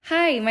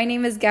Hi, my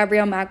name is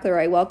Gabrielle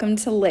McElroy. Welcome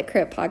to Lit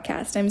Crit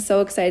Podcast. I'm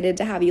so excited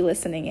to have you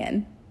listening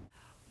in.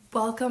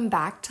 Welcome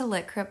back to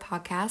Lit Crit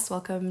Podcast.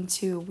 Welcome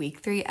to week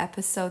 3,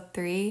 episode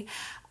 3.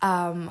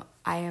 I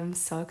am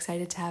so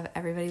excited to have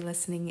everybody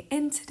listening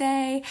in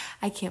today.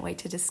 I can't wait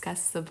to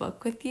discuss the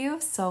book with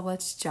you. So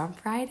let's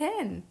jump right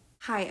in.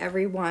 Hi,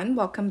 everyone.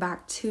 Welcome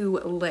back to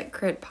Lit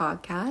Crit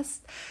Podcast.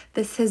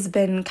 This has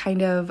been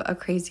kind of a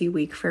crazy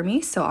week for me.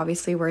 So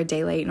obviously we're a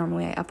day late.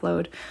 Normally I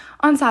upload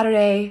on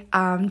Saturday.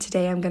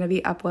 Today I'm going to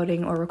be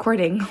uploading or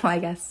recording, I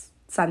guess,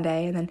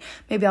 Sunday. And then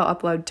maybe I'll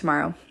upload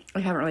tomorrow.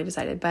 I haven't really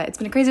decided, but it's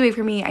been a crazy week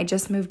for me. I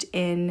just moved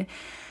in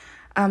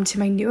to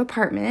my new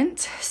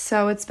apartment.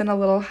 So it's been a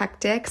little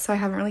hectic. So I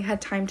haven't really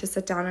had time to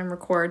sit down and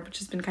record, which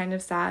has been kind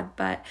of sad.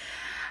 But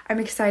I'm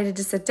excited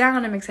to sit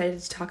down. I'm excited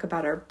to talk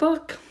about our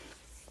book.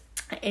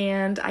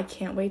 And I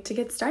can't wait to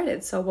get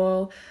started. So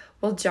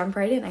we'll jump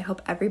right in. I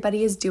hope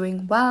everybody is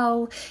doing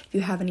well. If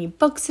you have any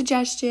book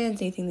suggestions,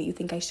 anything that you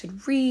think I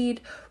should read,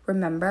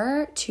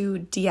 remember to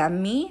DM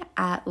me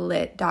at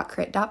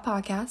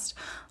lit.crit.podcast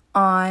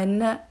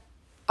on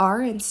our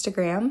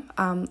Instagram.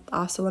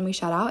 Also, let me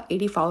shout out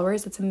 80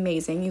 followers. It's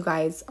amazing. You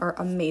guys are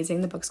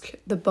amazing. The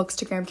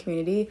Bookstagram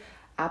community,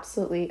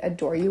 absolutely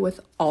adore you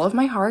with all of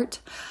my heart.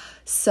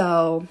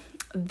 So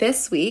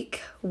this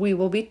week, we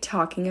will be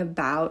talking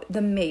about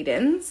The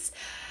Maidens.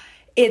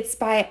 It's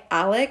by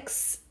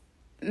Alex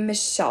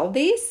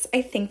Michaelides.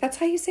 I think that's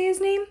how you say his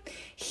name.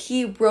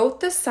 He wrote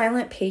The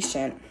Silent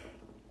Patient.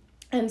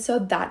 And so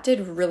that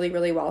did really,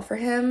 really well for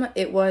him.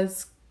 It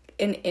was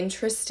an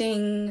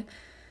interesting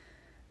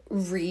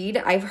read.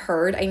 I've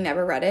heard, I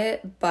never read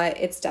it, but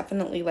it's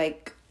definitely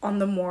like on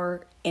the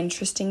more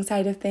interesting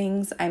side of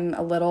things. I'm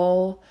a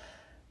little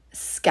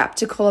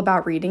skeptical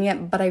about reading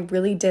it, but I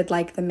really did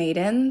like The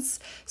Maidens,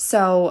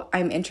 so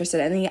I'm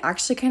interested. And he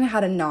actually kind of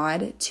had a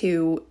nod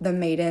to The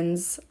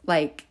Maidens,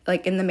 like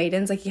in The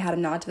Maidens, like he had a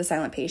nod to The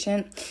Silent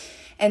Patient,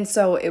 and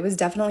so it was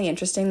definitely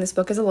interesting. This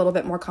book is a little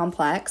bit more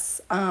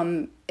complex.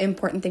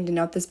 Important thing to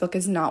note, this book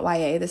is not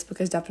YA. This book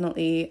is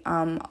definitely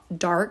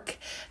dark.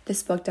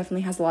 This book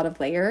definitely has a lot of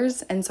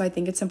layers, and so I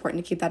think it's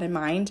important to keep that in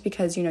mind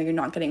because, you know, you're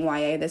not getting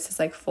YA. This is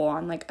like full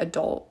on like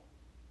adult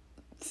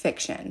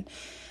fiction.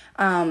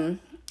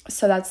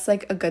 So that's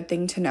like a good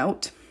thing to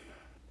note.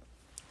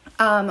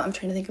 I'm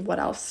trying to think of what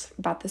else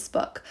about this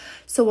book.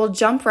 So we'll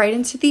jump right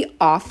into the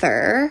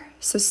author.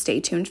 So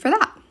stay tuned for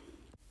that.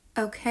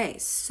 Okay,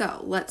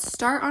 so let's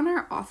start on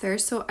our author.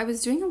 So I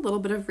was doing a little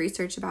bit of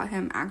research about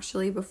him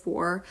actually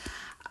before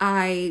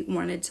I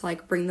wanted to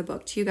like bring the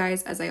book to you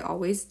guys, as I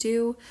always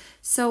do.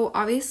 So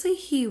obviously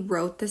he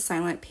wrote The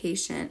Silent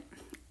Patient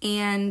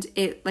and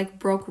it like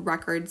broke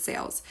record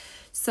sales.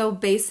 So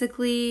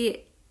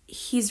basically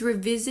he's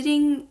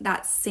revisiting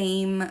that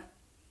same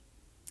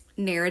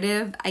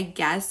narrative, I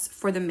guess,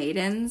 for The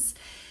Maidens.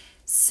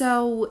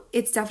 So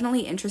it's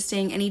definitely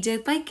interesting. And he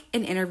did like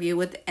an interview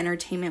with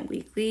Entertainment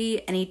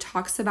Weekly, and he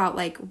talks about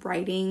like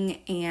writing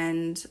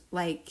and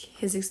like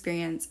his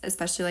experience,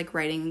 especially like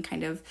writing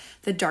kind of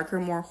the darker,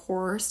 more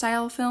horror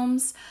style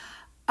films.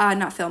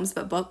 Not films,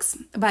 but books.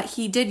 But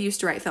he did used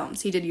to write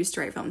films. He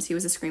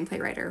was a screenplay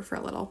writer for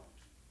a little.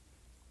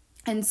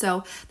 And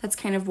so that's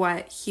kind of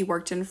what he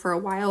worked in for a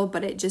while,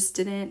 but it just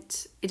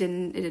didn't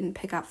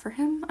pick up for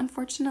him,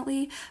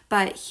 unfortunately.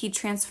 But he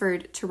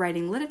transferred to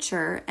writing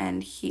literature,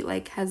 and he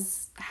like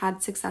has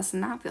had success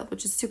in that field,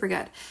 which is super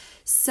good.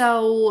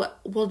 So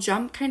we'll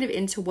jump kind of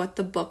into what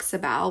the book's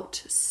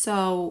about.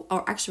 So,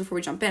 actually before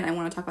we jump in, I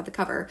want to talk about the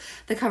cover.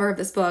 The cover of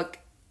this book,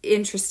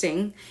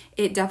 interesting.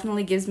 It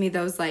definitely gives me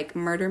those like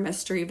murder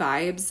mystery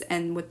vibes,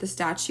 and with the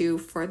statue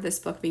for this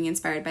book being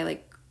inspired by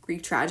like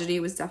Greek tragedy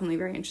was definitely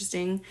very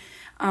interesting.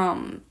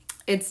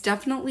 It's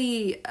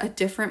definitely a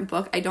different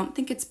book. I don't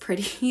think it's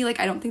pretty.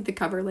 Like, I don't think the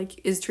cover like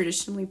is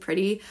traditionally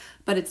pretty,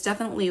 but it's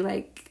definitely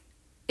like,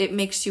 it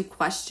makes you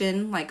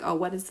question like, oh,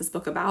 what is this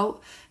book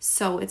about?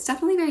 So it's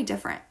definitely very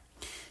different.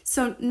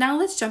 So now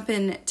let's jump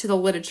into the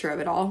literature of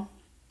it all.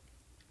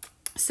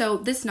 So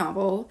this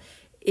novel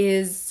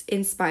is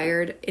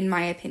inspired, in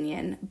my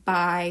opinion,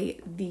 by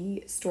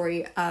the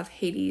story of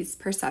Hades,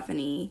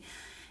 Persephone,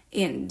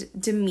 and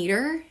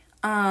Demeter.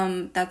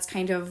 That's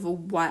kind of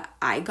what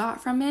I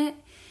got from it,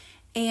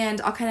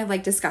 and I'll kind of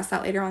like discuss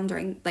that later down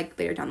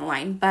the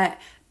line. But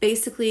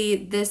basically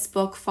this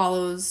book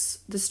follows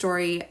the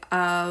story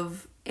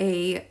of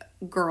a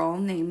girl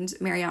named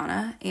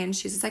Mariana, and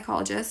she's a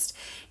psychologist,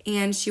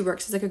 and she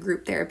works as like a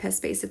group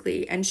therapist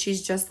basically, and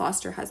she's just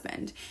lost her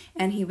husband,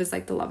 and he was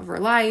like the love of her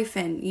life,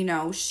 and you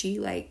know, she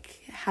like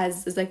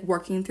is like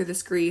working through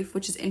this grief,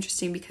 which is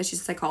interesting because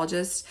she's a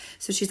psychologist,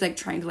 so she's like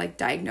trying to like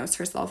diagnose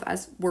herself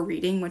as we're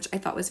reading, which I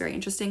thought was very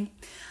interesting.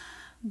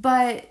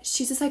 But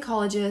she's a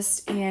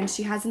psychologist, and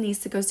she has a niece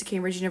that goes to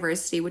Cambridge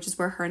University, which is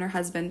where her and her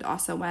husband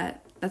also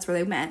met. That's where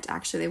they met,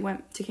 actually. They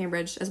went to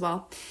Cambridge as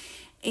well.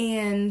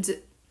 And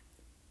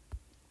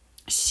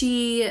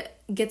she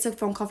gets a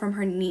phone call from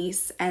her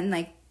niece, and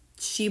like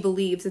she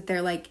believes that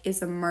there like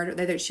is a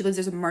murder. She believes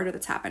there's a murder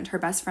that's happened. Her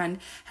best friend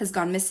has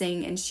gone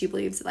missing, and she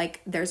believes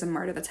like there's a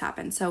murder that's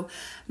happened. So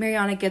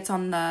Mariana gets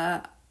on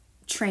the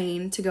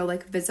train to go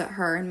like visit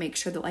her and make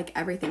sure that like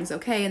everything's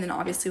okay. And then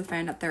obviously we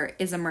find out there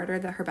is a murder,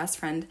 that her best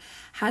friend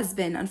has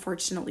been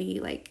unfortunately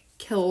like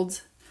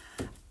killed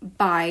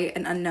by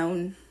an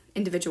unknown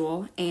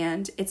individual,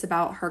 and it's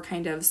about her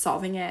kind of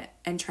solving it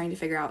and trying to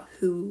figure out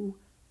who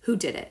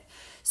did it.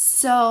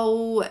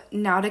 So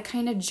now to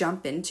kind of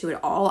jump into it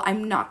all,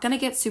 I'm not going to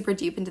get super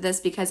deep into this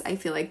because I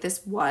feel like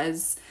this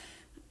was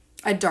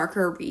a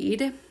darker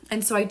read,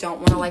 and so I don't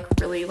want to like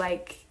really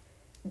like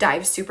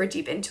dive super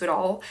deep into it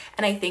all.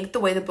 And I think the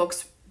way the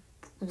book's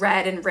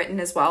read and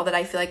written as well, that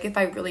I feel like if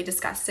I really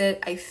discussed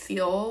it, I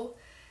feel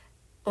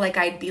like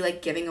I'd be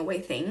like giving away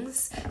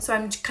things. So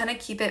I'm gonna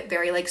keep it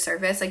very like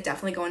surface, like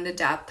definitely go into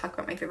depth, talk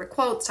about my favorite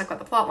quotes, talk about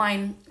the plot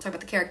line, talk about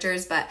the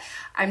characters, but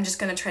I'm just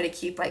gonna try to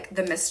keep like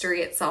the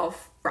mystery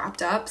itself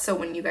wrapped up. So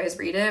when you guys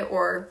read it,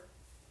 or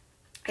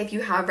if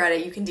you have read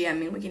it, you can DM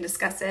me and we can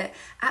discuss it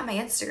at my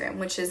Instagram,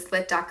 which is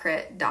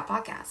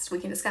lit.crit.podcast. We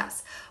can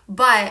discuss.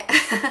 But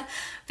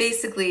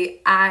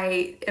basically,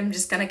 I am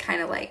just going to kind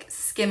of like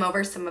skim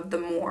over some of the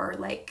more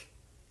like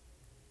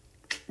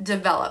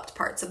developed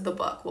parts of the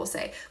book, we'll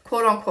say,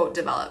 quote unquote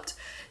developed.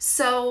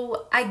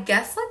 So I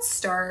guess let's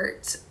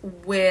start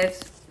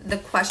with the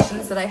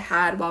questions that I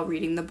had while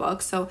reading the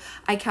book. So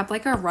I kept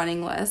like a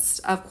running list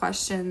of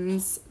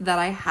questions that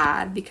I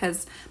had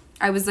because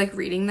I was like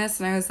reading this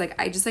and I was like,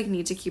 I just like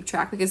need to keep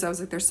track because I was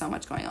like, there's so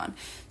much going on.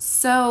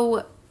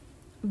 So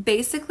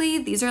basically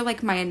these are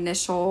like my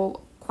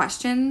initial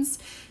questions.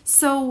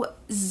 So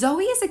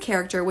Zoe is a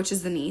character, which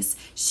is the niece.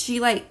 She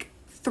like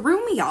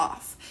threw me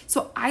off.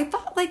 So I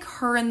thought like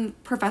her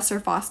and Professor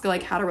Fosca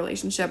like had a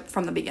relationship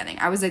from the beginning.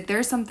 I was like,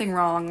 there's something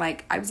wrong.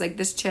 Like I was like,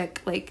 this chick,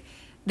 like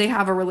they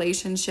have a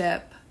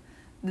relationship,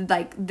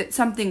 like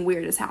something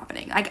weird is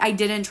happening. Like I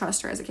didn't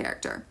trust her as a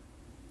character.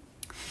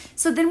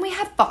 So then we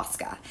had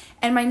Fosca.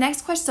 And my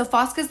next question, so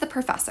Fosca is the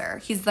professor.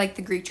 He's like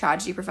the Greek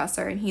tragedy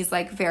professor, and he's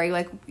like very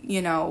like,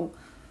 you know,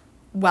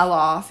 well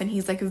off, and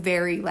he's like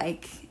very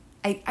like,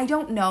 I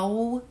don't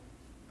know,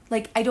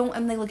 like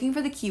I'm like looking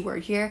for the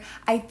keyword here.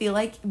 I feel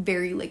like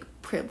very like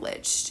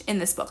privileged in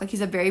this book. Like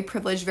he's a very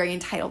privileged, very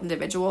entitled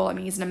individual. I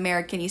mean, he's an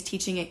American, he's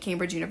teaching at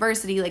Cambridge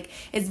University, like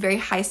it's very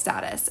high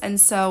status. And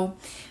so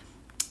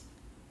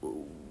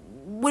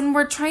when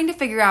we're trying to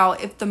figure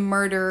out if the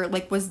murder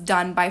like was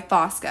done by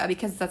Fosca,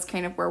 because that's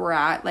kind of where we're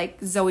at, like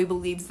Zoe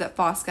believes that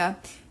Fosca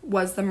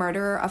was the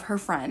murderer of her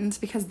friend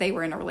because they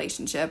were in a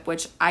relationship,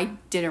 which I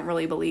didn't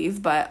really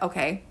believe, but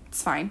okay,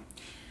 it's fine.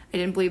 I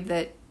didn't believe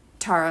that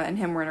Tara and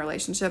him were in a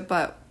relationship,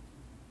 but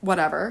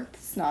whatever.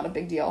 It's not a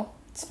big deal.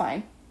 It's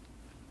fine.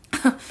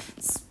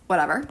 It's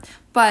whatever.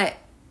 But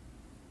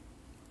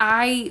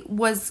I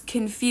was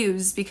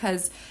confused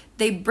because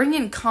they bring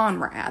in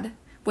Conrad,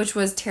 which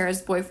was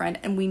Tara's boyfriend,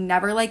 and we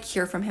never like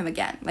hear from him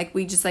again. Like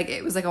we just like,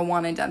 it was like a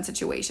one and done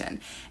situation.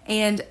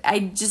 And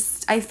I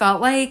felt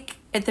like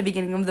at the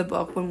beginning of the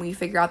book, when we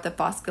figure out that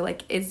Fosca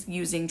like is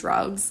using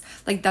drugs,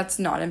 like that's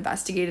not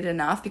investigated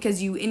enough,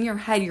 because you, in your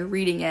head, you're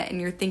reading it and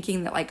you're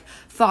thinking that like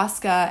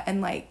Fosca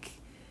and like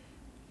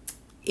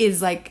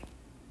is like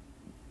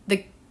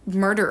the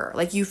murderer.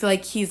 Like you feel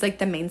like he's like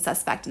the main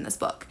suspect in this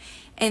book.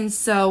 And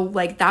so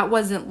like that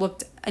wasn't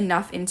looked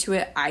enough into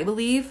it, I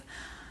believe.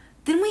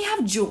 Then we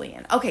have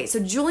Julian. Okay, so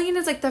Julian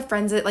is like the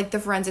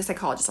forensic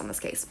psychologist on this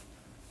case.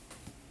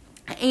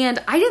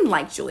 And I didn't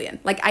like Julian.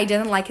 Like I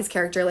didn't like his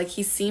character. Like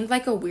he seemed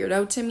like a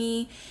weirdo to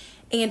me.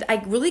 And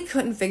I really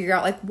couldn't figure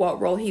out like what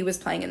role he was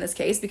playing in this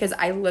case, because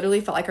I literally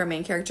felt like our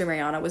main character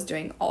Mariana was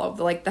doing all of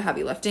the like the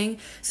heavy lifting.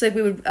 So like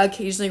we would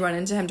occasionally run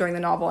into him during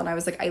the novel and I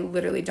was like, I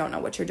literally don't know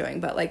what you're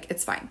doing, but like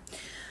it's fine.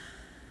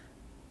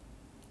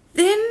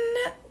 Then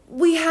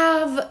we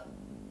have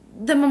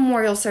the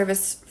memorial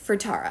service for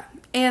Tara.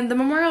 And the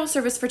memorial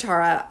service for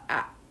Tara,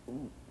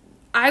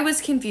 I was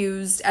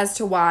confused as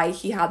to why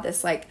he had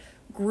this, like,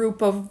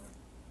 group of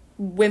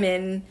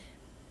women.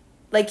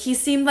 Like, he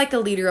seemed like a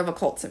leader of a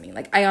cult to me.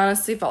 Like, I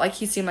honestly felt like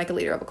he seemed like a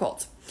leader of a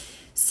cult.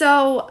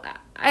 So,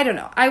 I don't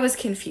know. I was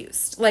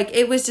confused. Like,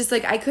 it was just,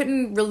 like, I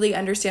couldn't really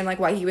understand, like,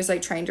 why he was,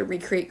 like, trying to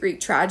recreate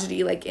Greek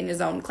tragedy, like, in his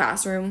own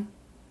classroom.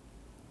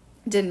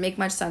 Didn't make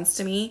much sense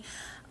to me.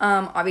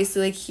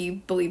 Obviously, like, he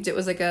believed it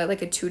was, like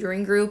a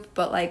tutoring group,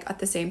 but, like, at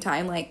the same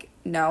time, like,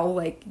 no,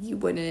 like, you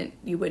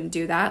wouldn't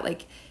do that.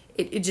 Like,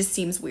 it just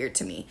seems weird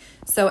to me.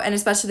 So, and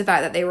especially the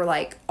fact that they were,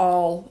 like,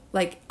 all,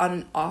 like,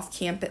 off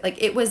campus.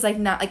 Like, it was, like,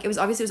 not, like, it was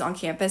obviously it was on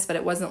campus, but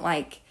it wasn't,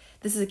 like,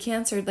 this is a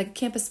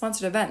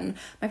campus-sponsored event, and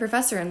my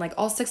professor and, like,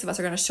 all 6 of us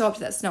are going to show up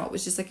to this. No, it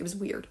was just, like, it was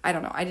weird. I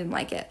don't know. I didn't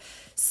like it.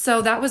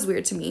 So, that was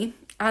weird to me.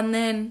 And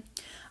then,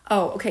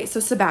 oh, okay,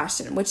 so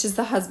Sebastian, which is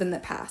the husband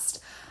that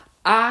passed.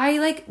 I,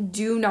 like,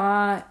 do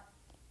not...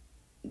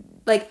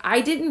 Like, I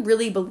didn't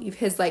really believe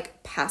his,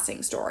 like,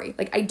 passing story.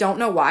 Like, I don't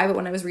know why, but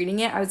when I was reading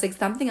it, I was like,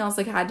 something else,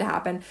 like, had to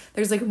happen.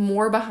 There's, like,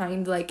 more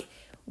behind, like,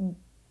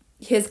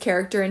 his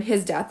character and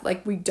his death,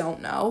 like, we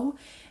don't know.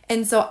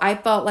 And so I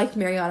felt like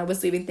Mariana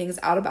was leaving things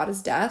out about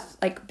his death,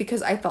 like,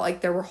 because I felt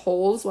like there were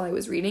holes while I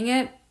was reading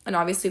it. And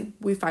obviously,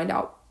 we find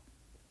out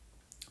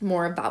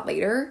more of that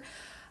later.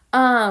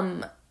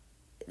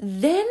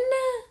 Then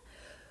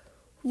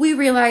we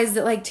realize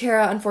that like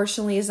Tara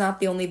unfortunately is not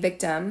the only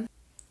victim,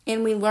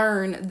 and we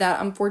learn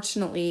that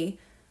unfortunately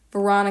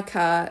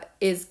Veronica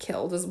is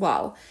killed as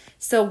well.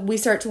 So we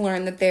start to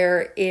learn that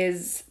there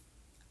is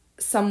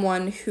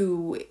someone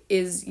who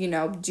is, you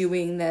know,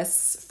 doing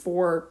this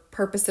for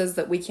purposes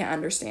that we can't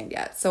understand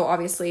yet. So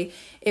obviously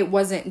it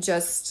wasn't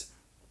just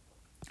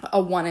a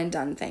one and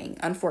done thing,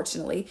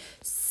 unfortunately.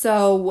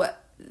 So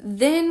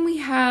then we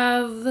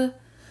have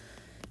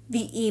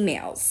the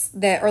emails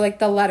that, or like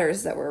the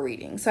letters that we're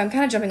reading. So I'm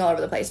kind of jumping all over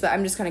the place, but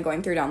I'm just kind of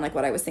going through down like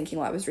what I was thinking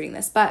while I was reading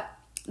this. But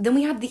then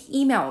we have the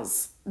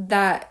emails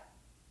that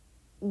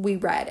we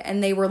read,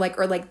 and they were like,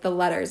 or like the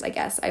letters, I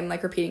guess. I'm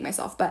like repeating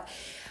myself, but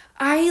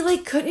I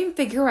like couldn't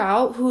figure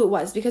out who it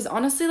was, because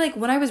honestly, like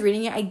when I was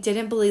reading it, I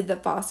didn't believe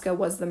that Fosca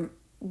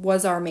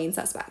was our main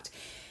suspect.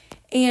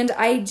 And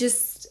I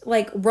just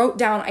like wrote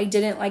down, I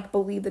didn't like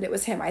believe that it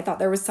was him. I thought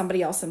there was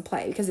somebody else in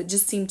play, because it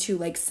just seemed too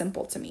like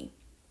simple to me.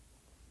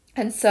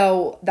 And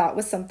so that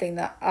was something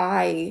that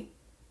I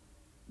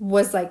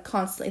was like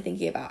constantly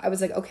thinking about. I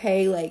was like,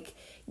 okay, like,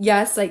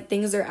 yes, like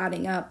things are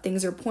adding up,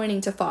 things are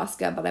pointing to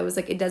Fosca, but I was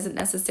like, it doesn't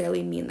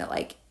necessarily mean that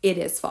like it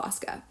is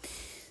Fosca.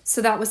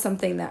 So that was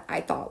something that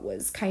I thought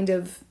was kind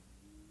of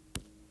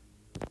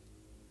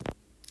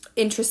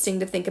interesting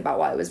to think about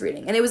while I was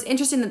reading. And it was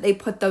interesting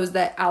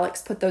that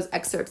Alex put those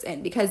excerpts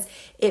in, because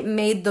it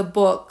made the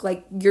book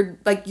like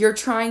you're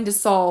trying to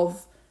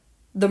solve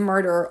the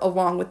murder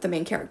along with the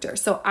main character.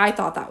 So I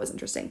thought that was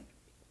interesting.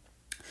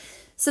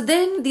 So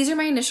then these are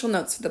my initial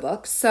notes for the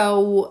book.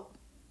 So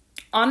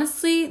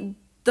honestly,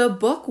 the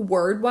book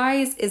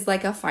word-wise is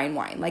like a fine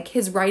wine. Like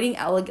his writing,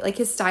 like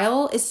his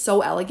style is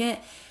so elegant,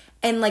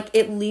 and like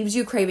it leaves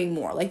you craving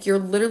more. Like you're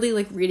literally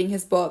like reading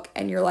his book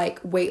and you're like,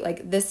 wait,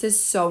 like this is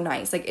so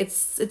nice. Like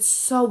it's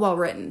so well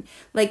written.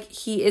 Like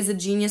he is a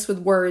genius with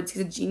words.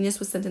 He's a genius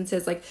with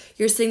sentences. Like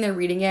you're sitting there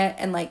reading it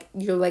and like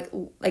you're like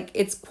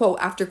it's quote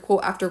after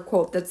quote after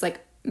quote that's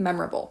like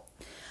memorable.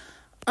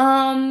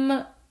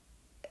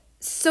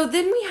 So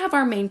then we have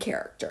our main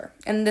character,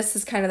 and this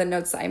is kind of the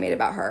notes that I made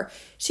about her.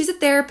 She's a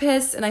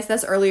therapist, and I said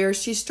this earlier,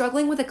 she's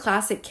struggling with a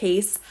classic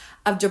case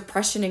of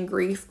depression and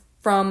grief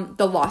from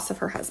the loss of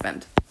her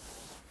husband.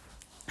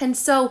 And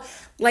so,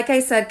 like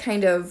I said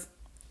kind of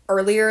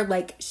earlier,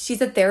 like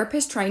she's a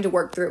therapist trying to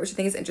work through it, which I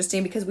think is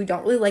interesting, because we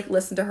don't really like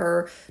listen to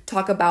her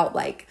talk about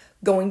like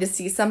going to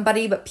see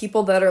somebody, but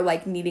people that are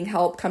like needing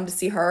help come to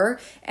see her,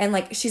 and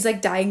like she's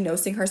like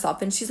diagnosing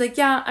herself, and she's like,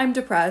 yeah, I'm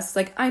depressed,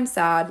 like I'm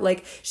sad,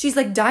 like she's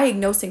like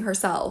diagnosing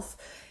herself,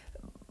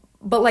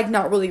 but like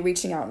not really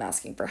reaching out and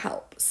asking for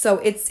help. So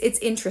it's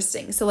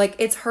interesting. So like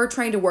it's her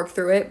trying to work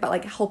through it, but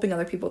like helping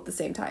other people at the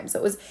same time.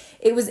 So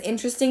it was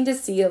interesting to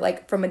see it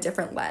like from a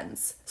different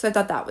lens. So I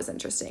thought that was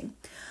interesting.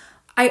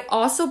 I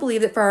also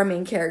believe that for our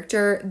main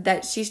character,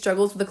 that she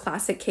struggles with a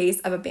classic case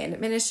of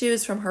abandonment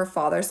issues from her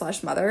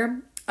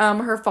father/mother.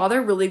 Her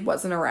father really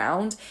wasn't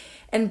around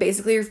and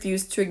basically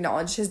refused to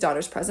acknowledge his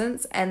daughter's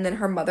presence. And then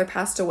her mother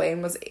passed away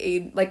and was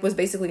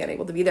basically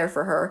unable to be there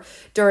for her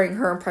during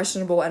her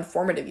impressionable and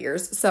formative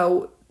years.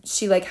 So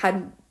she like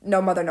had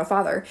no mother, no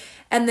father.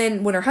 And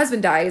then when her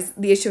husband dies,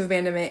 the issue of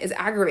abandonment is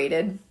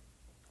aggravated.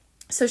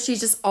 So she's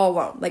just all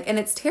alone, like, and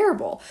it's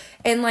terrible.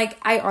 And like,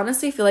 I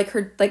honestly feel like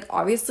her, like,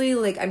 obviously,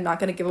 like, I'm not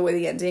going to give away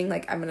the ending.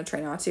 Like, I'm going to try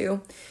not to,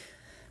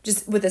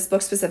 just with this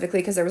book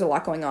specifically, because there was a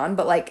lot going on.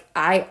 But like,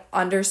 I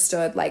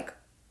understood, like,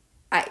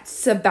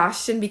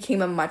 Sebastian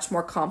became a much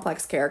more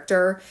complex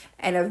character,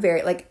 and a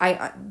very, like,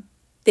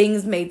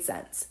 things made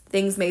sense.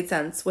 Things made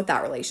sense with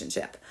that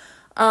relationship.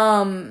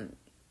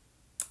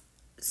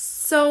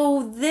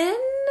 So then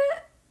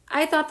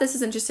I thought this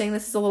is interesting.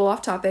 This is a little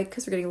off topic,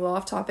 because we're getting a little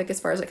off topic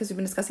as far as, like, because we've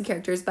been discussing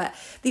characters, but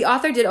the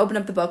author did open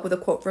up the book with a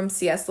quote from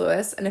C.S.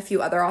 Lewis and a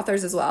few other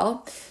authors as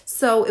well.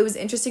 So it was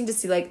interesting to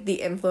see, like,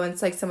 the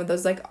influence, like, some of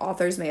those, like,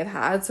 authors may have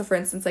had. So, for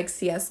instance, like,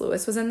 C.S.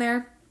 Lewis was in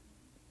there.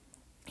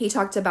 He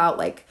talked about,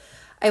 like,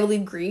 I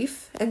believe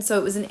grief. And so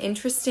it was an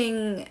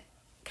interesting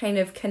kind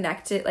of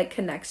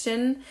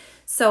connection.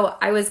 So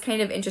I was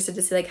kind of interested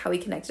to see, like, how he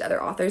connected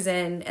other authors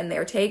in and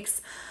their takes.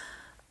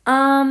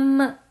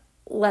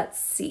 Let's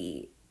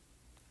see.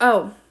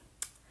 Oh,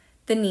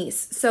 the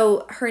niece.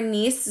 So her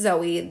niece,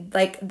 Zoe,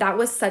 like, that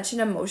was such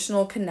an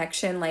emotional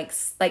connection, like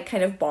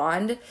kind of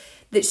bond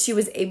that she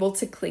was able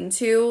to cling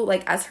to,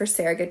 like, as her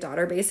surrogate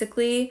daughter,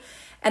 basically.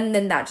 And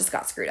then that just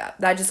got screwed up.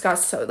 That just got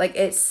so, like,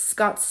 it's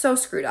got so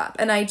screwed up.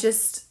 And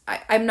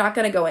I'm not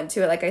going to go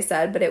into it, like I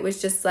said, but it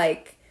was just,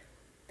 like,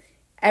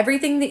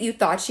 everything that you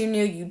thought you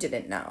knew, you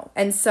didn't know.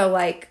 And so,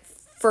 like,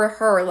 for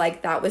her,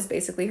 like, that was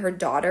basically her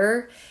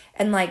daughter.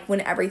 And, like, when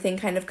everything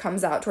kind of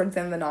comes out towards the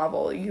end of the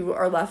novel, you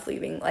are left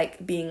being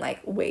like,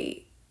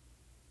 wait,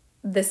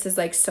 this is,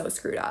 like, so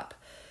screwed up.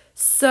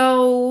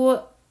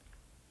 So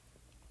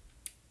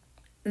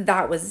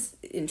that was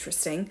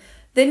interesting.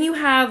 Then you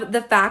have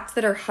the fact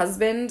that her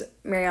husband,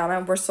 Mariana,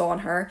 we're still on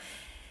her,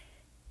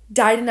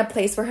 died in a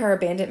place where her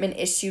abandonment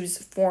issues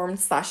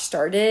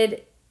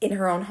formed/started in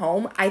her own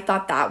home. I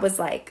thought that was,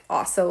 like,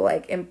 also,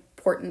 like,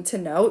 important to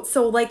note.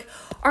 So, like,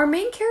 our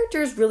main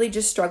character is really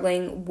just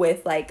struggling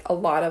with, like, a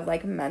lot of,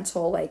 like,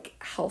 mental, like,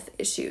 health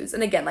issues.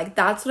 And again, like,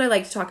 that's what I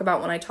like to talk about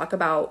when I talk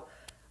about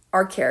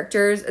our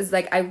characters, is,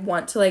 like, I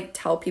want to, like,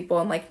 tell people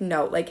and, like,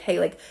 note, like, hey,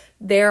 like,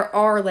 there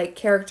are, like,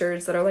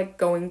 characters that are, like,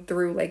 going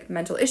through, like,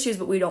 mental issues,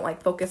 but we don't,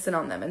 like, focus in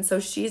on them. And so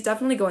she's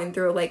definitely going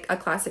through, like, a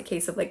classic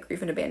case of, like,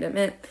 grief and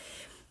abandonment.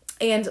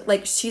 And,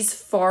 like, she's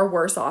far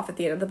worse off at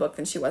the end of the book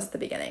than she was at the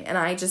beginning. And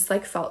I just,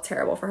 like, felt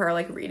terrible for her,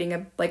 like, reading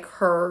it, like,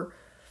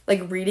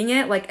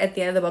 at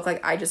the end of the book,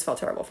 like, I just felt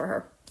terrible for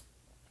her.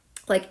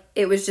 Like,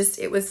 it was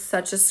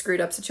such a screwed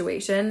up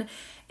situation.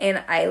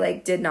 And I,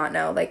 like, did not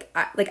know,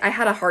 I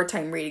had a hard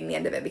time reading the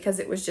end of it because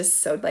it was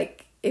just so,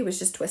 like, it was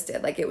just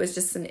twisted. Like, there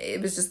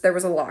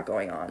was a lot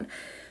going on.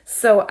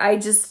 So I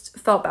just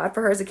felt bad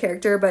for her as a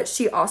character, but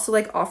she also,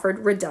 like, offered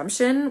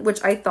redemption,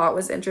 which I thought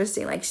was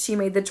interesting. Like, she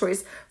made the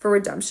choice for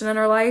redemption in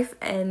her life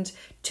and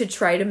to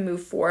try to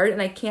move forward.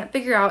 And I can't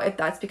figure out if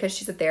that's because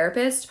she's a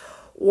therapist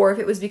or if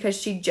it was because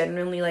she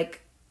genuinely,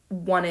 like,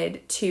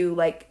 wanted to,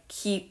 like,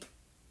 keep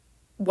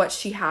what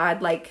she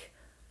had, like,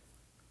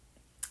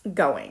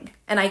 going.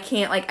 And I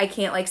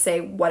can't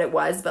say what it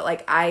was, but,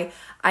 like, I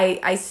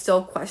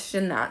still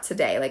question that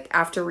today. Like,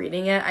 after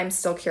reading it, I'm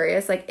still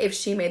curious, like, if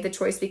she made the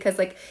choice because,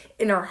 like,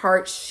 in her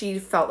heart she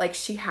felt like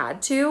she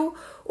had to,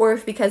 or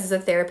if because as a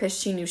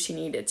therapist she knew she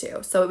needed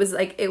to. So it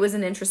was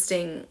an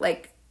interesting,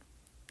 like,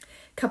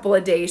 couple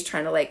of days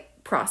trying to,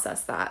 like,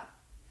 process that.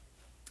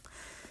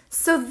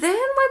 So then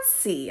let's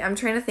see, I'm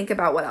trying to think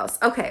about what else.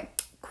 Okay,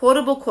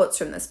 quotable quotes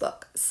from this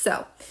book.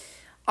 So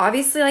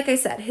obviously, like I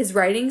said, his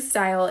writing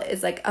style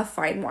is, like, a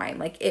fine wine.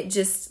 Like, it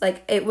just,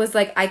 like, it was,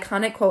 like,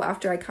 iconic quote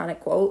after iconic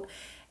quote.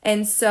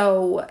 And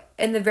so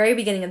in the very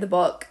beginning of the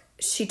book,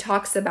 she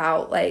talks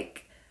about,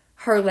 like,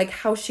 her, like,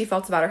 how she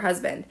felt about her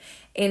husband.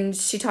 And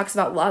she talks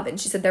about love. And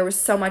she said there was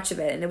so much of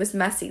it. And it was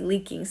messy,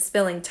 leaking,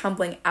 spilling,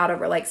 tumbling out of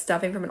her, like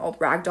stuffing from an old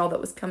rag doll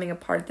that was coming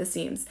apart at the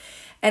seams.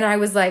 And I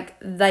was like,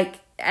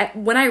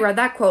 when I read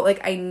that quote,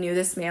 like, I knew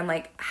this man,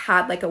 like,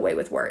 had, like, a way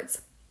with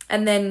words.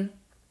 And then,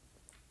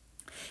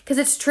 because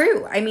it's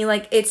true. I mean,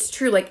 like, it's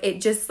true. Like,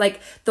 it just,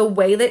 like, the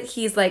way that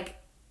he's, like,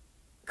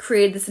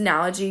 created this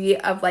analogy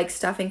of, like,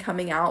 stuffing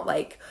coming out,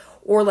 like,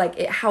 or, like,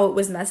 how it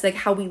was messy, like,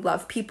 how we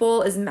love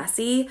people is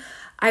messy.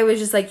 I was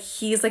just like,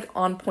 he's, like,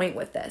 on point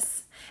with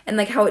this. And,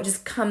 like, how it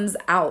just comes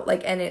out,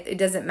 like, and it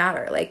doesn't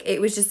matter. Like, it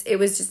was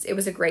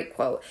a great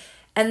quote.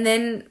 And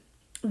then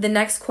the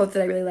next quote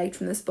that I really liked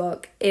from this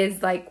book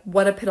is, like,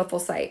 what a pitiful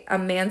sight. A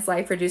man's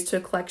life reduced to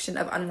a collection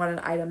of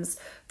unwanted items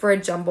for a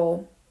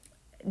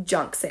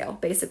junk sale,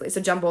 basically. So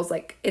jumble is,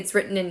 like, it's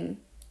written in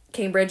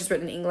Cambridge, it's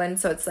written in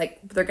England, so it's, like,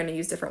 they're going to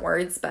use different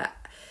words. But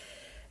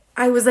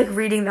I was, like,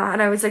 reading that,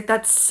 and I was like,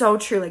 that's so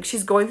true. Like,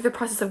 she's going through the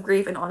process of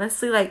grief, and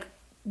honestly, like,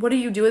 what do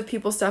you do with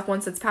people's stuff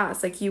once it's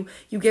passed? Like, you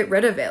get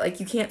rid of it. Like,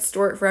 you can't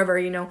store it forever,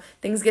 you know.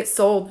 Things get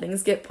sold,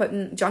 things get put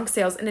in junk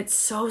sales, and it's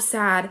so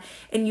sad.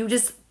 And you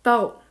just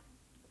felt,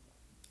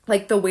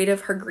 like, the weight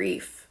of her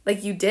grief.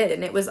 Like, you did,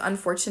 and it was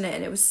unfortunate,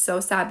 and it was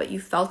so sad, but you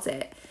felt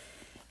it.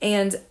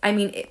 And, I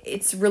mean,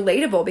 it's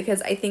relatable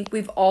because I think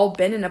we've all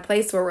been in a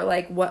place where we're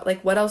like,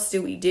 what else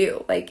do we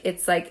do? Like,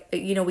 it's like,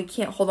 you know, we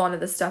can't hold on to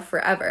this stuff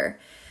forever.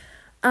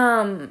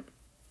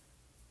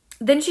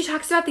 Then she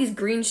talks about these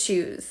green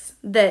shoes,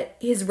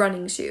 his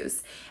running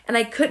shoes. And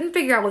I couldn't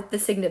figure out what the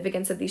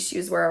significance of these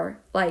shoes were,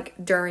 like,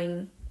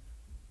 during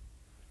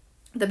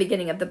the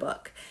beginning of the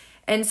book.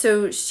 And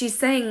so she's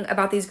saying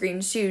about these green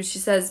shoes, she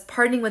says,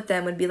 parting with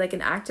them would be like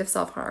an act of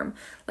self-harm,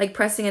 like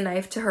pressing a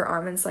knife to her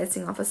arm and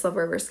slicing off a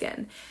sliver of her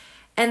skin.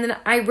 And then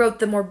I wrote,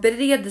 the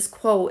morbidity of this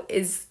quote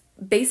is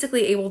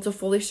basically able to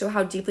fully show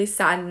how deeply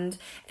saddened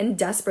and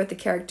desperate the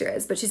character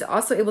is, but she's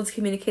also able to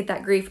communicate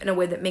that grief in a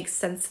way that makes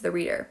sense to the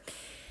reader.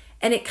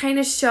 And it kind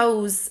of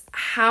shows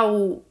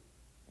how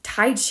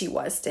tied she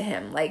was to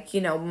him, like,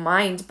 you know,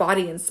 mind,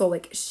 body, and soul.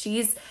 Like,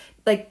 she's,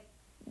 like,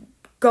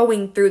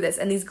 going through this,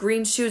 and these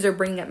green shoes are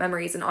bringing up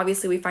memories. And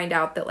obviously we find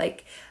out that,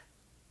 like,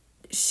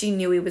 she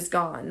knew he was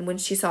gone when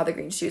she saw the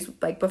green shoes,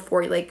 like,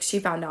 before, like, she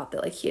found out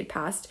that, like, he had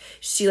passed.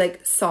 She,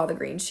 like, saw the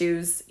green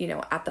shoes, you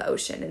know, at the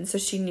ocean, and so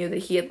she knew that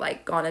he had,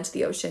 like, gone into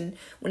the ocean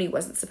when he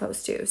wasn't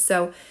supposed to.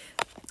 So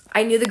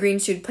I knew the green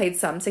shoe played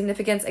some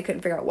significance. I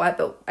couldn't figure out what,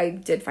 but I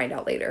did find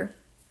out later.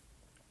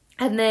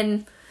 And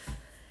then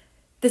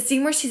the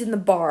scene where she's in the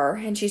bar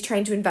and she's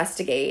trying to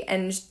investigate,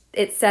 and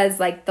it says,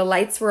 like, the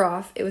lights were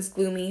off, it was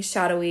gloomy,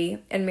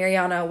 shadowy, and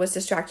Mariana was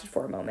distracted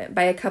for a moment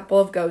by a couple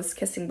of ghosts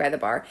kissing by the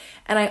bar.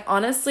 And I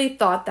honestly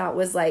thought that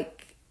was,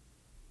 like,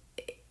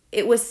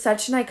 it was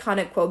such an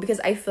iconic quote, because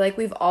I feel like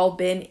we've all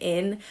been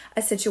in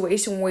a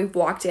situation where we've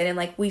walked in and,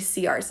 like, we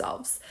see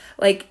ourselves.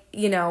 Like,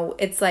 you know,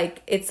 it's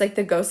like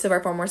the ghosts of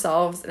our former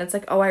selves, and it's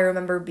like, oh, I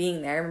remember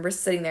being there, I remember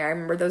sitting there, I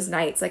remember those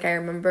nights, like, I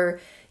remember,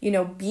 you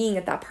know, being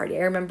at that party,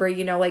 I remember,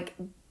 you know, like,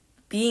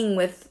 being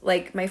with,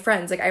 like, my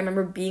friends, like, I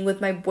remember being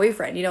with my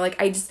boyfriend, you know, like,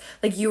 I just,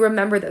 like, you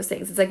remember those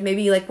things. It's like,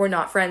 maybe, like, we're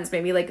not friends,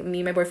 maybe, like, me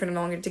and my boyfriend are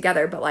no longer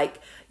together, but, like,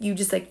 you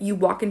just, like, you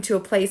walk into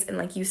a place and,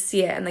 like, you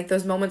see it, and, like,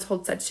 those moments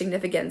hold such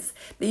significance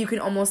that you can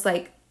almost,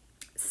 like,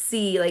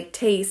 see, like,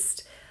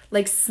 taste,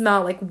 like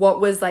smell like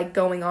what was like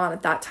going on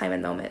at that time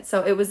and moment.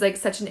 So it was like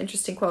such an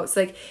interesting quote.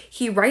 So like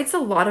he writes a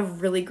lot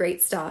of really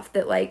great stuff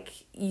that like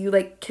you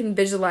like can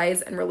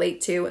visualize and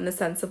relate to in the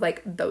sense of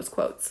like those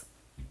quotes.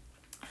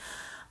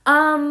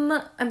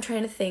 I'm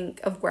trying to think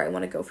of where I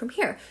want to go from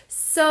here.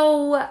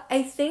 So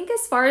I think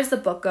as far as the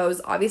book goes,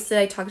 obviously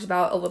I talked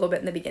about a little bit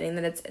in the beginning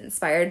that it's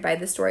inspired by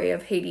the story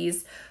of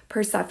Hades,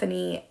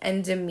 Persephone,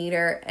 and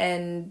Demeter,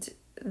 and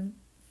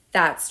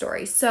that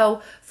story.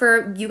 So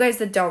for you guys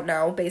that don't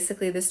know,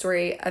 basically the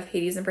story of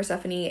Hades and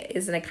Persephone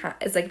is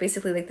like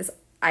basically like this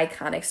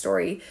iconic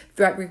story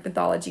throughout Greek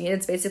mythology, and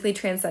it's basically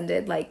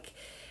transcended like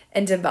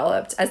and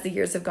developed as the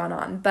years have gone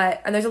on.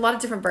 And there's a lot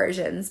of different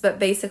versions, but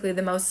basically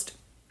the most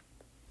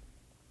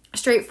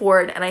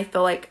straightforward and I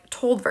feel like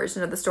told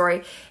version of the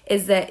story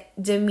is that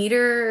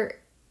Demeter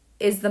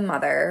is the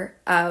mother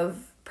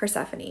of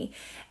Persephone.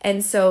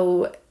 And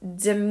so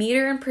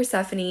Demeter and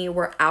Persephone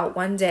were out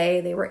one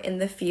day, they were in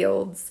the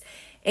fields,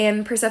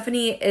 and Persephone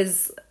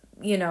is,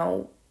 you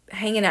know,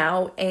 hanging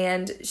out,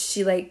 and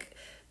she like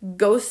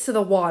goes to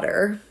the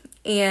water,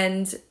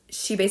 and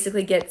she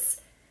basically gets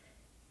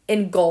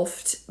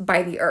engulfed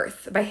by the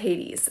earth, by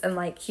Hades, and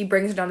like he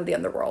brings her down to the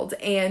underworld,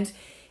 and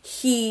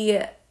he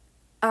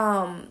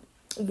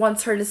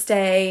wants her to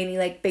stay, and he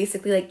like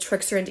basically like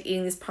tricks her into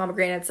eating these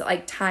pomegranates that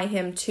like tie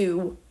her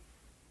to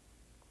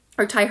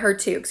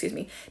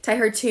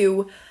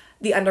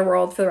the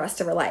underworld for the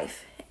rest of her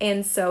life.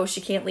 And so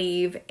she can't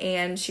leave,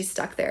 and she's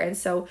stuck there. And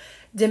so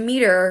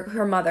Demeter,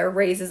 her mother,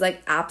 raises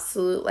like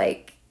absolute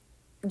like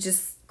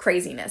just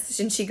craziness,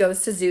 and she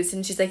goes to Zeus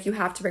and she's like, you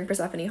have to bring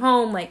Persephone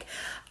home, like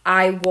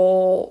I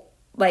will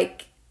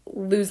like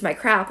lose my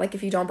crap like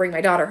if you don't bring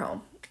my daughter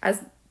home,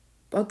 as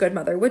a good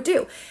mother would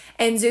do.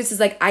 And Zeus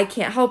is like, I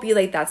can't help you,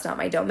 like that's not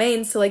my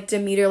domain. So like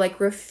Demeter like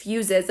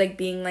refuses, like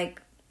being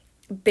like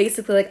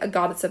basically like a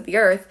goddess of the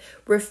earth,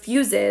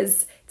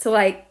 refuses to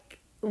like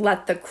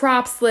let the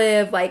crops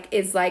live, like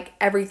is like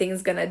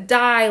everything's gonna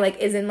die, like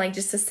is in like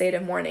just a state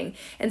of mourning.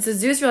 And so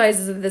Zeus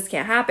realizes that this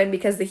can't happen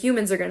because the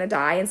humans are gonna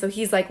die, and so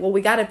he's like, well,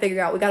 we gotta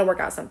work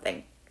out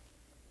something.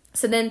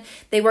 So then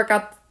they work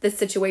out this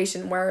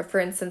situation where, for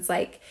instance,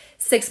 like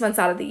 6 months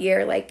out of the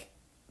year, like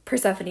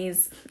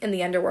Persephone's in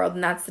the underworld,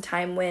 and that's the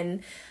time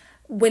when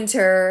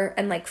winter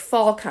and like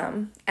fall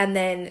come, and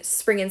then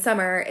spring and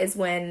summer is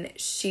when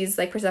she's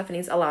like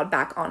Persephone's allowed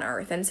back on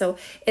earth. And so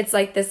it's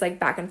like this like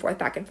back and forth.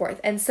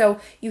 And so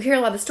you hear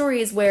a lot of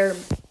stories where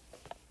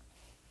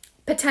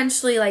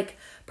potentially like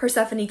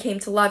Persephone came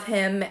to love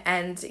him,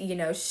 and you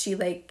know she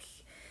like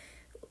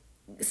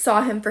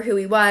saw him for who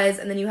he was,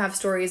 and then you have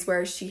stories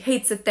where she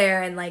hates it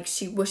there and like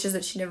she wishes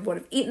that she never would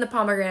have eaten the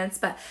pomegranates.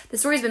 But the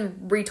story's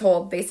been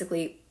retold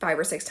basically 5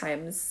 or 6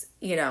 times,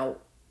 you know,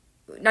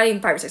 not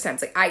even 5 or 6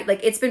 times,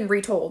 like it's been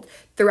retold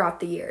throughout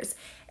the years.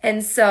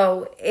 And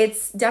so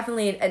it's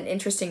definitely an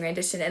interesting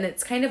rendition, and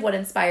it's kind of what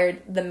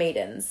inspired the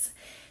Maidens.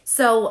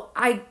 So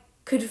I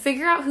could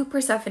figure out who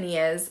Persephone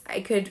is,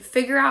 I could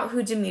figure out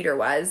who Demeter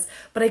was,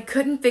 but I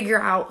couldn't figure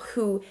out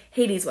who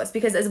Hades was,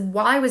 because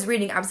while I was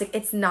reading, I was like,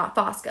 it's not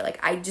Fosca, like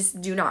I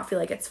just do not feel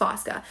like it's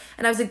Fosca.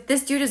 And I was like,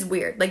 this dude is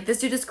weird, like this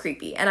dude is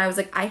creepy, and I was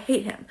like, I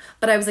hate him,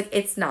 but I was like,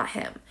 it's not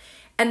him.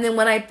 And then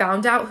when I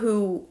found out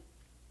who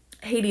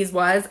Hades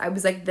was, I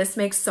was like, this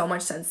makes so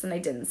much sense, and I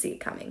didn't see it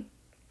coming.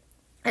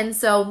 And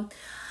so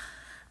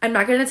I'm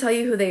not going to tell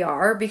you who they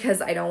are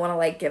because I don't want to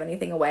like give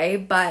anything away,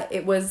 but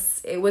it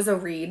was a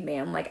read,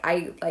 man.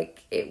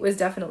 It was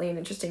definitely an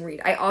interesting read.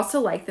 I also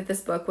like that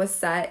this book was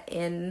set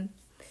in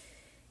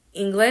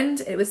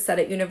England. It was set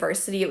at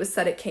university. It was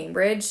set at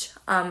Cambridge.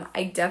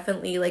 I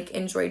definitely like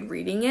enjoyed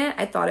reading it.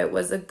 I thought it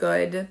was a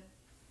good,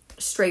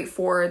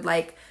 straightforward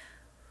like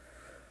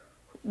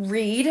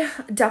read.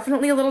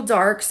 Definitely a little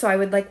dark, so I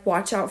would like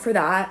watch out for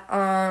that.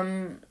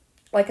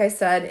 Like I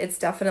said, it's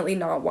definitely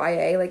not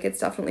YA, like it's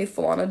definitely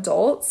full on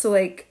adult, so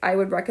like I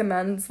would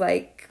recommend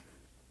like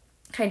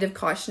kind of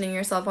cautioning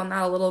yourself on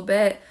that a little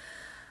bit.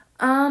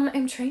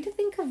 I'm trying to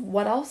think of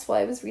what else while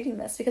I was reading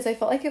this, because I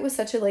felt like it was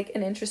such a like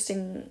an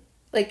interesting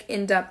like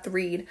in-depth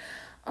read.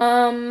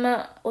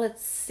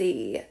 Let's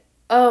see.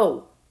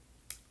 Oh,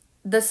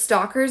 the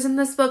stalkers in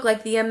this book,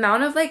 like the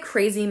amount of like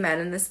crazy men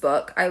in this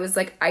book, I was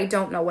like, I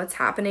don't know what's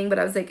happening, but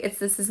I was like,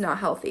 this is not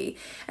healthy.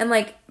 And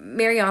like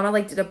Mariana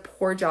like did a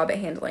poor job at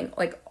handling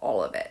like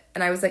all of it.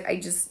 And I was like,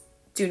 I just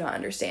do not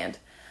understand.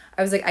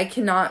 I was like, I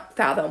cannot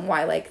fathom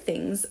why like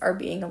things are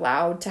being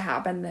allowed to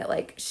happen that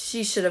like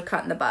she should have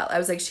cut in the butt. I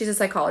was like, she's a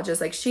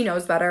psychologist, like she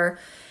knows better.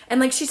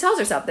 And like she tells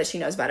herself that she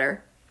knows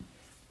better.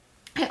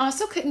 I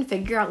also couldn't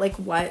figure out like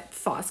what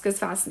Fosca's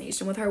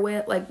fascination with her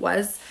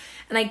was.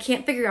 And I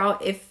can't figure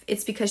out if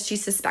it's because she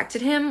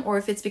suspected him or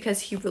if it's because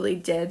he really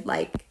did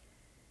like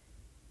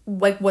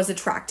was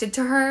attracted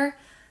to her.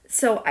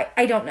 So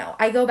I don't know.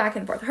 I go back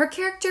and forth. Her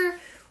character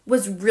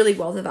was really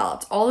well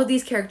developed. All of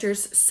these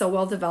characters so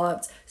well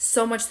developed,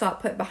 so much thought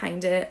put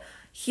behind it.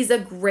 He's a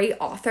great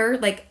author.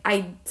 Like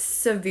I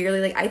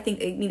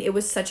mean it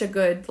was such a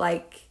good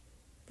like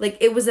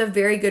it was a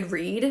very good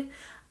read.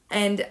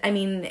 And I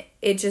mean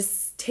it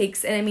just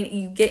takes, and I mean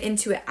you get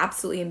into it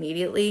absolutely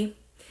immediately.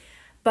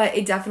 but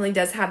it definitely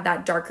does have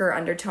that darker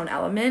undertone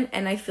element,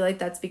 and I feel like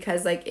that's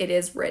because like it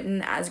is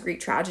written as Greek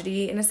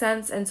tragedy in a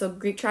sense, and so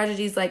Greek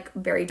tragedy is like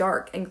very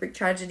dark, and Greek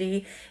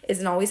tragedy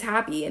isn't always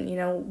happy,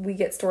 and we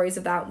get stories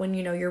of that when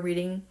you're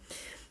reading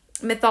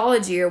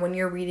mythology or when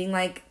you're reading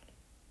like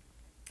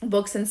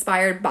books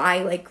inspired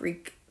by like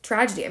Greek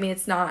tragedy. I mean,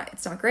 it's not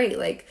great.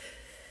 Like,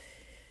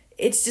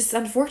 it's just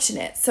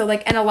unfortunate. So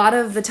like, and a lot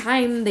of the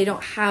time they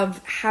don't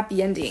have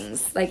happy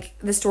endings. Like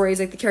the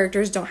stories, like the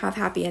characters don't have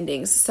happy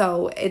endings.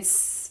 So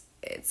it's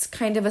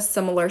kind of a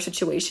similar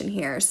situation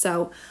here.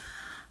 So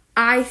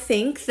I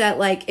think that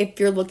like if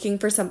you're looking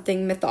for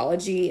something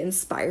mythology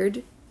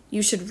inspired,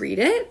 you should read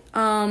it.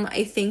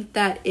 I think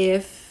that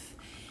if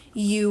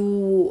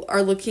you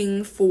are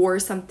looking for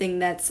something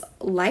that's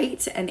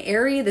light and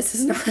airy, this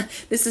is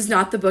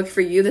not the book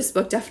for you. This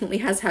book definitely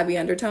has heavy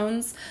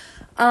undertones.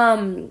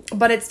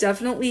 But it's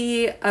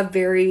definitely a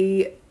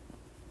very,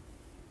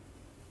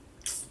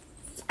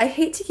 I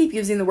hate to keep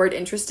using the word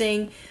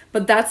interesting,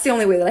 but that's the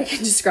only way that I can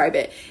describe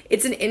it.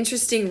 It's an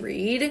interesting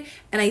read,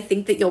 and I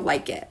think that you'll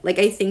like it. Like,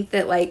 I think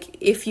that like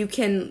if you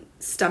can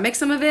stomach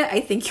some of it,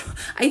 I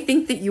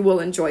think that you will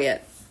enjoy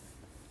it.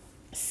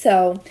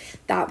 So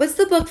that was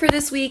the book for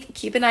this week.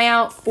 Keep an eye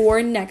out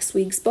for next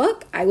week's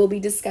book. I will be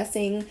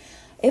discussing,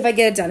 if I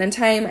get it done in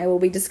time, I will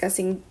be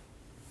discussing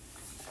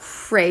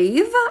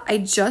Crave. I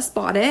just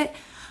bought it.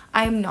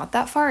 I'm not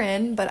that far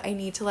in, but I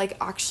need to like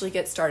actually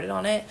get started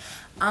on it.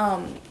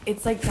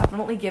 It's like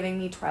definitely giving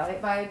me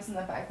Twilight vibes, and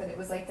the fact that it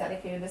was like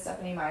dedicated to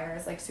Stephenie Meyer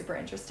is like super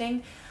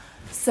interesting.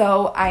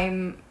 So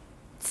I'm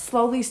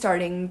slowly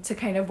starting to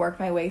kind of work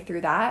my way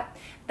through that.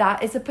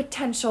 That is a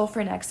potential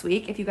for next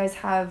week. If you guys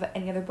have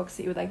any other books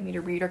that you would like me to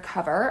read or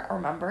cover,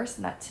 remember,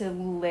 send that to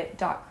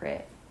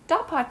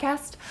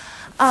lit.crit.podcast.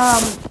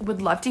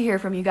 Would love to hear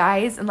from you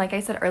guys. And like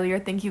I said earlier,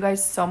 thank you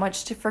guys so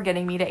much for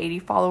getting me to 80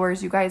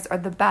 followers. You guys are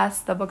the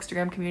best, the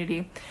Bookstagram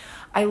community.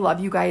 I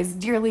love you guys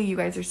dearly. You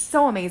guys are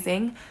so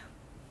amazing.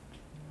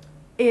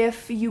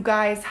 If you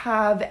guys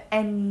have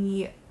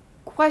any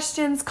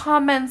questions,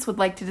 comments, would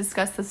like to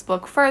discuss this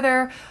book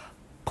further,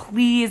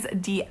 please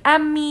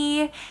DM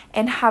me,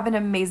 and have an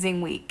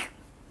amazing week.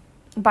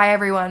 Bye,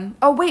 everyone.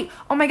 Oh, wait.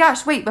 Oh, my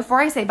gosh. Wait, before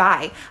I say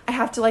bye, I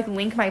have to, like,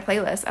 link my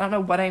playlist. I don't know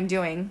what I'm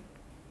doing.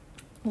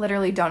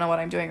 Literally don't know what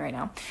I'm doing right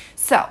now.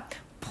 So,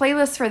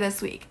 playlists for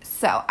this week.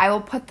 So, I will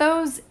put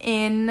those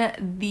in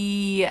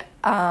the,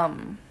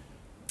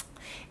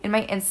 in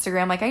my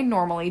Instagram like I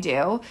normally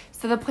do.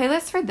 So, the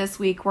playlists for this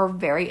week were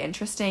very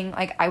interesting.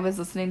 Like, I was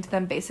listening to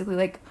them basically,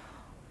 like,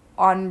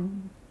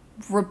 on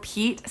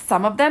repeat.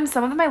 Some of them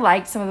I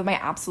liked, some of them I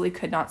absolutely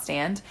could not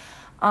stand.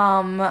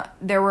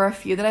 There were a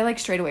few that I like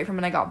strayed away from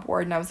and I got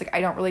bored, and I was like,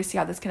 I don't really see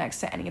how this connects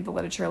to any of the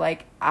literature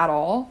like at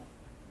all,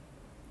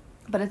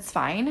 but it's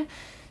fine.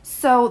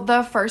 So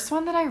the first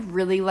one that I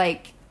really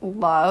like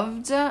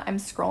loved, I'm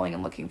scrolling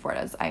and looking for it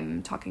as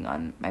I'm talking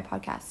on my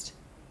podcast,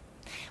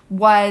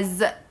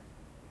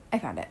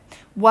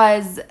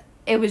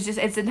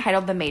 it's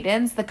entitled The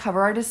Maidens. The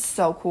cover art is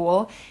so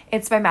cool.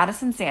 It's by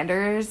Madison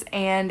Sanders,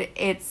 and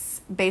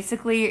it's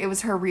basically, it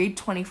was her read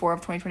 24 of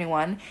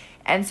 2021.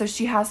 And so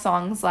she has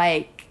songs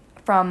like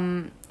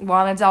from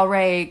Lana Del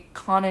Rey,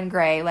 Conan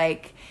Gray,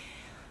 like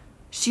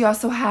she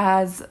also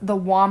has the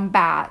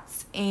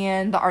Wombats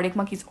and the Arctic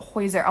Monkeys,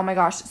 Hoyser. Oh my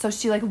gosh. So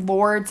she like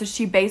Lorde. So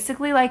she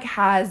basically like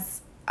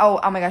has, oh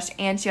my gosh.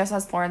 And she also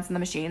has Florence and the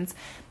Machines.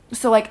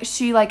 So, like,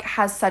 she, like,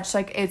 has such,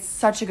 like, it's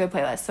such a good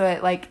playlist.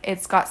 So,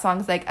 it's got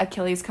songs like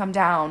Achilles Come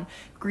Down,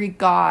 Greek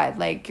God,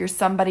 like, You're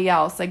Somebody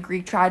Else, like,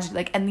 Greek Tragedy,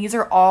 like, and these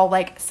are all,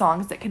 like,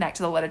 songs that connect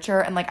to the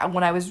literature. And, like,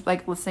 when I was,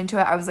 like, listening to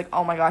it, I was like,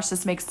 oh my gosh,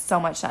 this makes so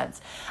much sense.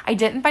 I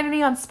didn't find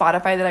any on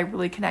Spotify that I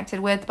really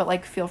connected with, but,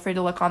 like, feel free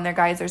to look on there,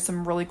 guys. There's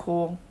some really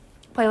cool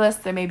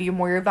playlists. There may be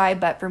more your vibe,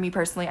 but for me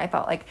personally, I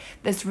felt like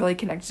this really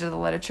connected to the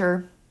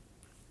literature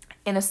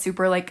in a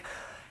super, like,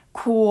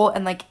 cool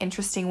and, like,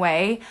 interesting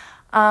way.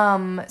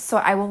 So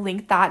I will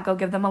link that. Go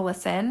give them a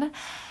listen.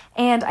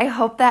 And I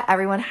hope that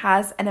everyone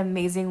has an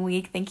amazing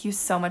week. Thank you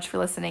so much for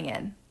listening in.